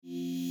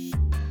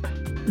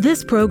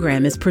This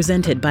program is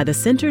presented by the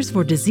Centers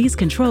for Disease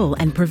Control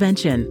and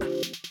Prevention.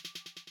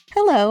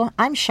 Hello,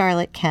 I'm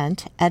Charlotte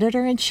Kent,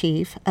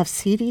 Editor-in-Chief of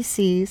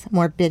CDC's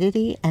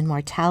Morbidity and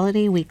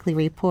Mortality Weekly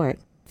Report.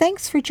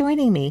 Thanks for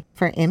joining me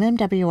for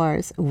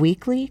MMWR's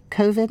weekly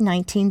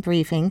COVID-19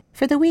 briefing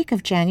for the week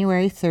of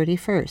January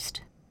 31st.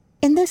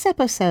 In this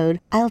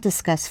episode, I'll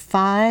discuss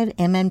 5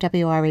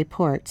 MMWR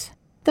reports.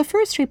 The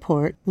first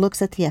report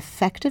looks at the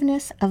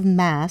effectiveness of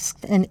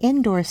masks in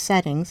indoor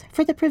settings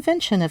for the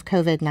prevention of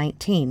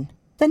COVID-19.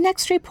 The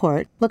next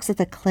report looks at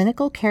the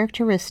clinical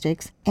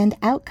characteristics and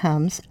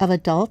outcomes of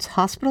adults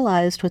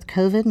hospitalized with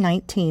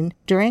COVID-19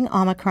 during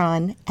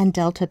Omicron and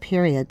Delta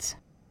periods.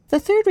 The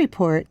third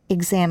report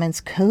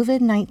examines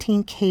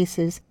COVID-19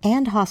 cases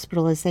and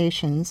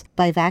hospitalizations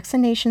by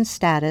vaccination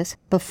status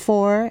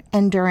before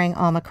and during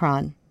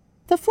Omicron.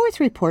 The fourth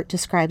report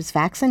describes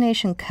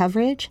vaccination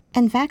coverage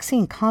and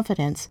vaccine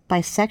confidence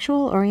by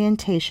sexual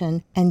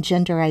orientation and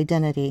gender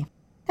identity.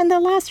 And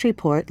the last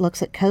report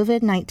looks at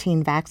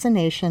COVID-19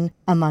 vaccination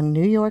among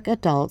New York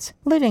adults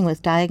living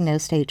with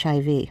diagnosed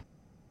HIV.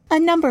 A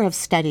number of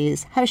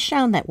studies have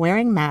shown that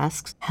wearing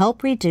masks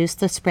help reduce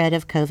the spread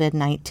of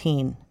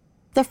COVID-19.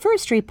 The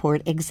first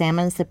report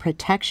examines the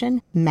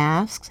protection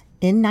masks,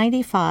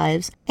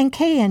 N95s, and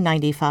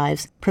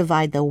KN95s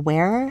provide the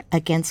wearer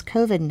against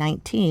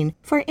COVID-19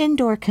 for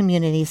indoor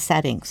community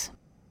settings.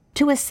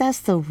 To assess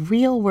the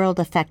real-world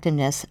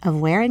effectiveness of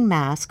wearing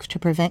masks to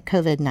prevent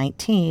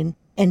COVID-19,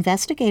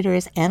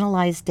 investigators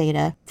analyzed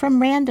data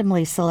from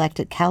randomly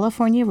selected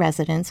California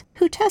residents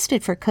who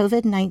tested for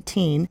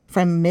COVID-19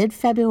 from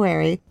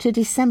mid-February to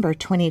December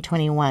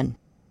 2021.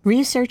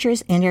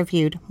 Researchers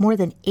interviewed more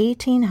than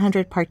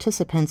 1,800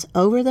 participants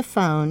over the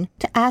phone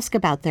to ask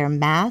about their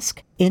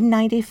mask,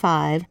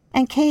 N95,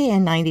 and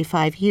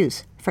KN95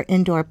 use for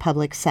indoor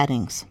public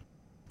settings.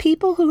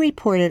 People who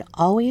reported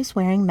always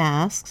wearing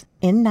masks,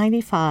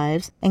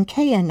 N95s, and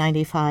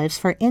KN95s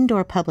for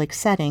indoor public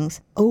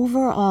settings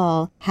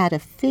overall had a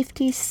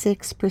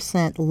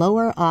 56%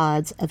 lower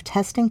odds of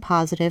testing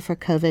positive for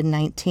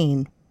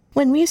COVID-19.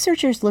 When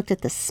researchers looked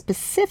at the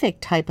specific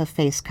type of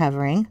face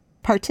covering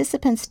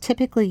participants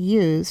typically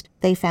used,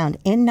 they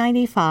found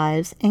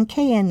N95s and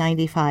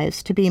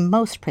KN95s to be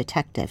most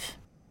protective.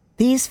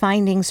 These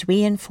findings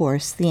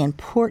reinforce the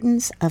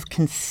importance of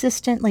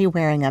consistently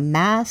wearing a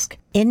mask,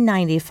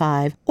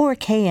 N95, or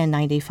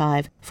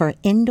KN95 for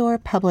indoor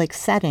public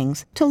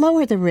settings to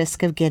lower the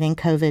risk of getting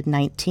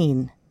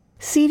COVID-19.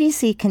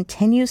 CDC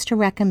continues to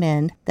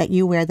recommend that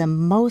you wear the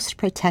most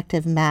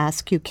protective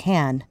mask you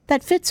can,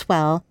 that fits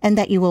well, and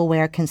that you will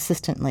wear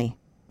consistently.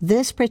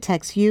 This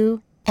protects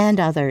you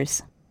and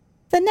others.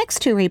 The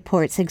next 2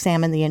 reports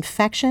examine the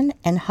infection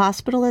and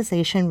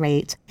hospitalization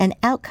rates and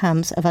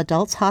outcomes of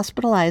adults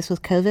hospitalized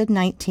with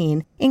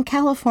COVID-19 in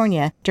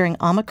California during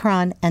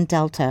Omicron and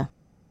Delta.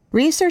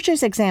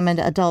 Researchers examined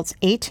adults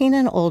 18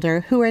 and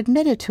older who were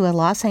admitted to a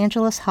Los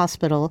Angeles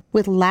hospital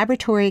with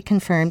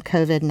laboratory-confirmed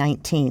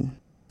COVID-19.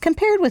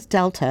 Compared with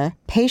Delta,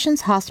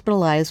 patients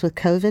hospitalized with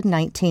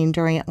COVID-19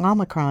 during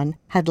Omicron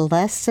had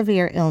less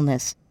severe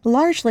illness,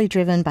 largely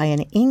driven by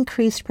an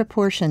increased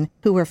proportion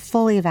who were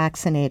fully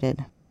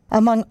vaccinated.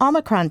 Among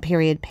Omicron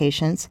period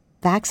patients,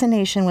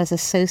 vaccination was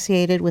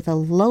associated with a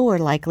lower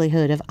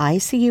likelihood of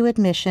ICU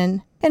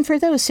admission, and for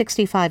those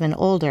 65 and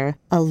older,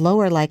 a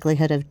lower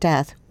likelihood of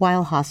death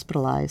while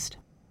hospitalized.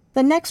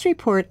 The next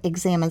report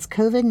examines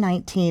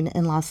COVID-19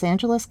 in Los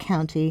Angeles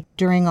County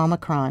during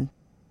Omicron.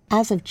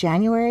 As of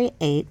January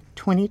 8,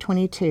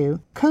 2022,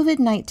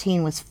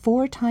 COVID-19 was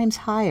 4 times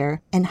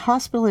higher and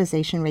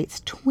hospitalization rates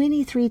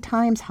 23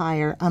 times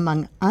higher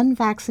among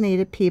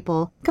unvaccinated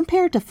people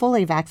compared to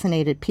fully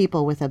vaccinated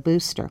people with a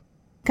booster.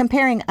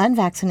 Comparing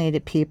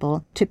unvaccinated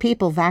people to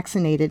people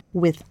vaccinated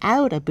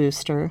without a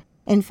booster,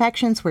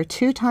 infections were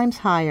 2 times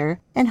higher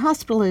and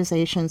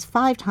hospitalizations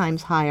 5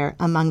 times higher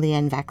among the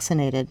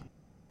unvaccinated.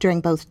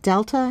 During both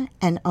Delta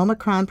and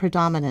Omicron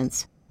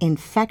predominance,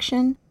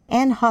 infection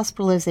and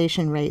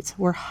hospitalization rates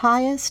were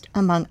highest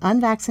among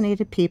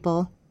unvaccinated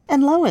people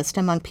and lowest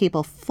among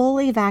people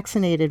fully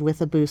vaccinated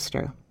with a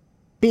booster.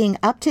 Being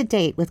up to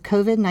date with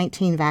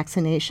COVID-19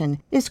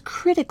 vaccination is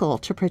critical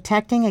to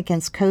protecting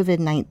against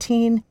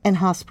COVID-19 and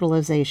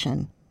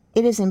hospitalization.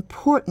 It is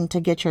important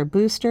to get your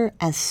booster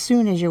as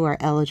soon as you are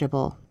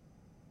eligible.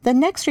 The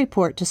next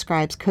report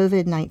describes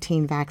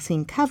COVID-19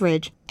 vaccine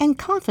coverage and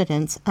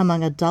confidence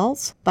among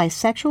adults by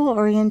sexual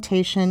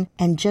orientation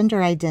and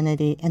gender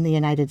identity in the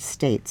United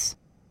States.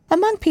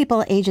 Among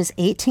people ages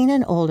 18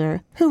 and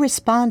older who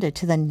responded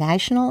to the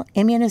National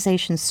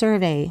Immunization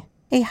Survey,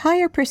 a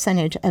higher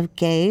percentage of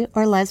gay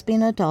or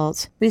lesbian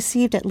adults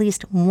received at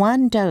least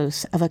 1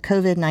 dose of a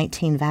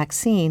COVID-19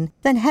 vaccine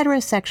than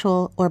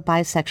heterosexual or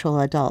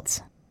bisexual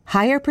adults.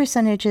 Higher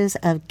percentages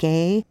of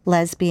gay,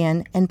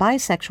 lesbian, and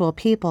bisexual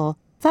people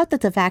thought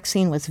that the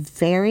vaccine was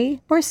very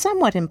or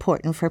somewhat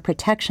important for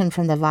protection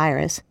from the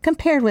virus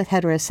compared with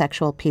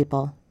heterosexual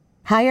people.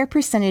 Higher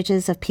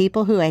percentages of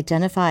people who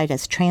identified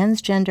as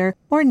transgender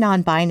or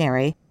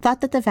non-binary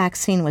thought that the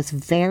vaccine was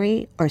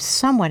very or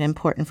somewhat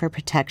important for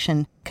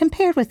protection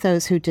compared with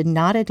those who did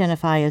not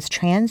identify as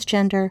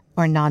transgender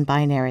or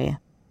non-binary.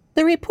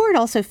 The report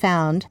also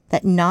found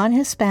that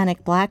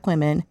non-Hispanic Black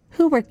women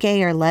who were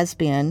gay or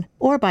lesbian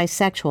or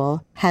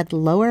bisexual had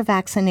lower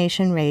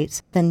vaccination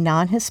rates than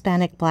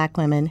non-Hispanic Black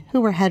women who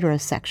were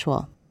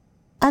heterosexual.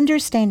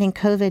 Understanding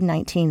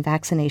COVID-19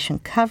 vaccination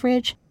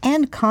coverage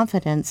and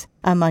confidence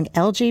among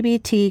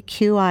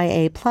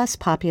LGBTQIA+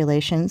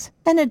 populations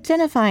and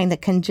identifying the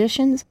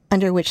conditions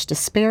under which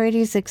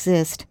disparities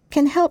exist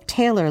can help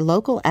tailor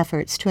local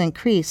efforts to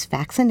increase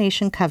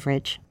vaccination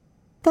coverage.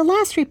 The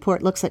last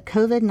report looks at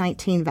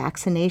COVID-19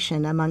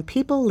 vaccination among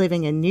people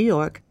living in New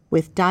York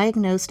with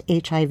diagnosed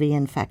HIV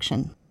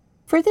infection.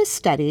 For this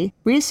study,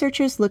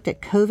 researchers looked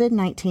at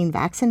COVID-19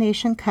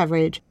 vaccination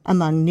coverage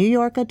among New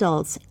York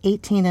adults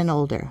 18 and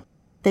older.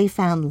 They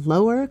found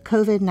lower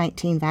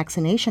COVID-19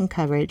 vaccination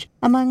coverage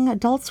among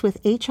adults with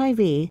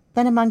HIV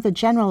than among the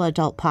general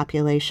adult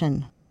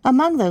population.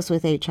 Among those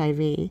with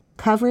HIV,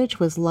 coverage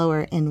was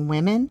lower in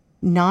women,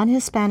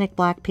 non-Hispanic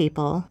Black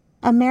people,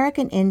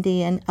 American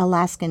Indian,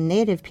 Alaskan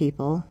Native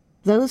people,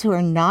 those who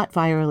are not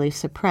virally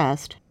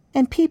suppressed,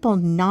 and people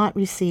not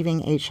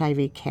receiving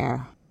HIV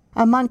care.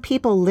 Among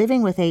people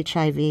living with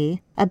HIV,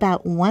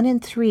 about 1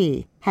 in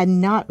 3 had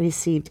not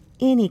received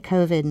any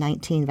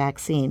COVID-19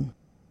 vaccine.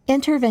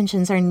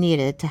 Interventions are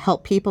needed to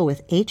help people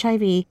with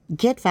HIV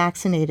get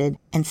vaccinated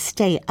and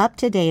stay up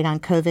to date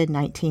on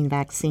COVID-19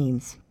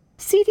 vaccines.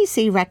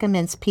 CDC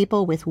recommends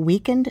people with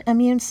weakened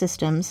immune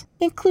systems,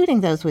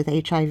 including those with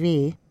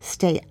HIV,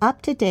 stay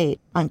up to date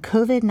on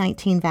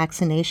COVID-19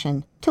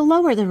 vaccination to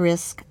lower the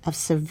risk of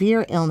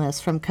severe illness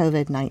from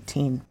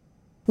COVID-19.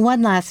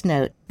 One last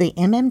note, the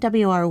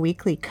MMWR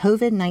Weekly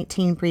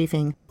COVID-19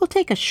 briefing will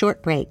take a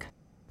short break.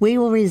 We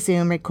will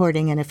resume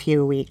recording in a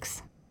few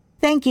weeks.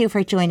 Thank you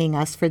for joining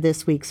us for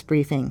this week's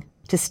briefing.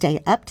 To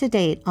stay up to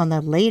date on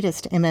the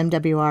latest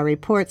MMWR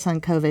reports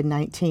on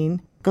COVID-19,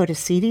 go to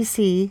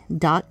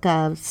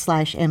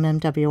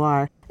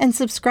cdc.gov/MMWR and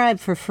subscribe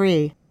for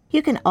free.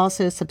 You can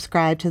also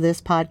subscribe to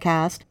this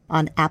podcast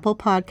on Apple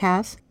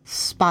Podcasts,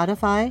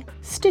 Spotify,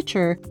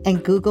 Stitcher,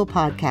 and Google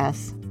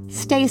Podcasts.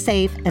 Stay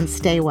safe and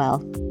stay well.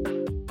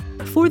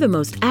 For the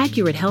most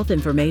accurate health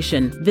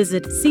information,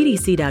 visit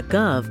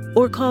cdc.gov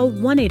or call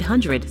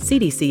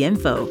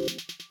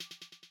 1-800-CDC-INFO.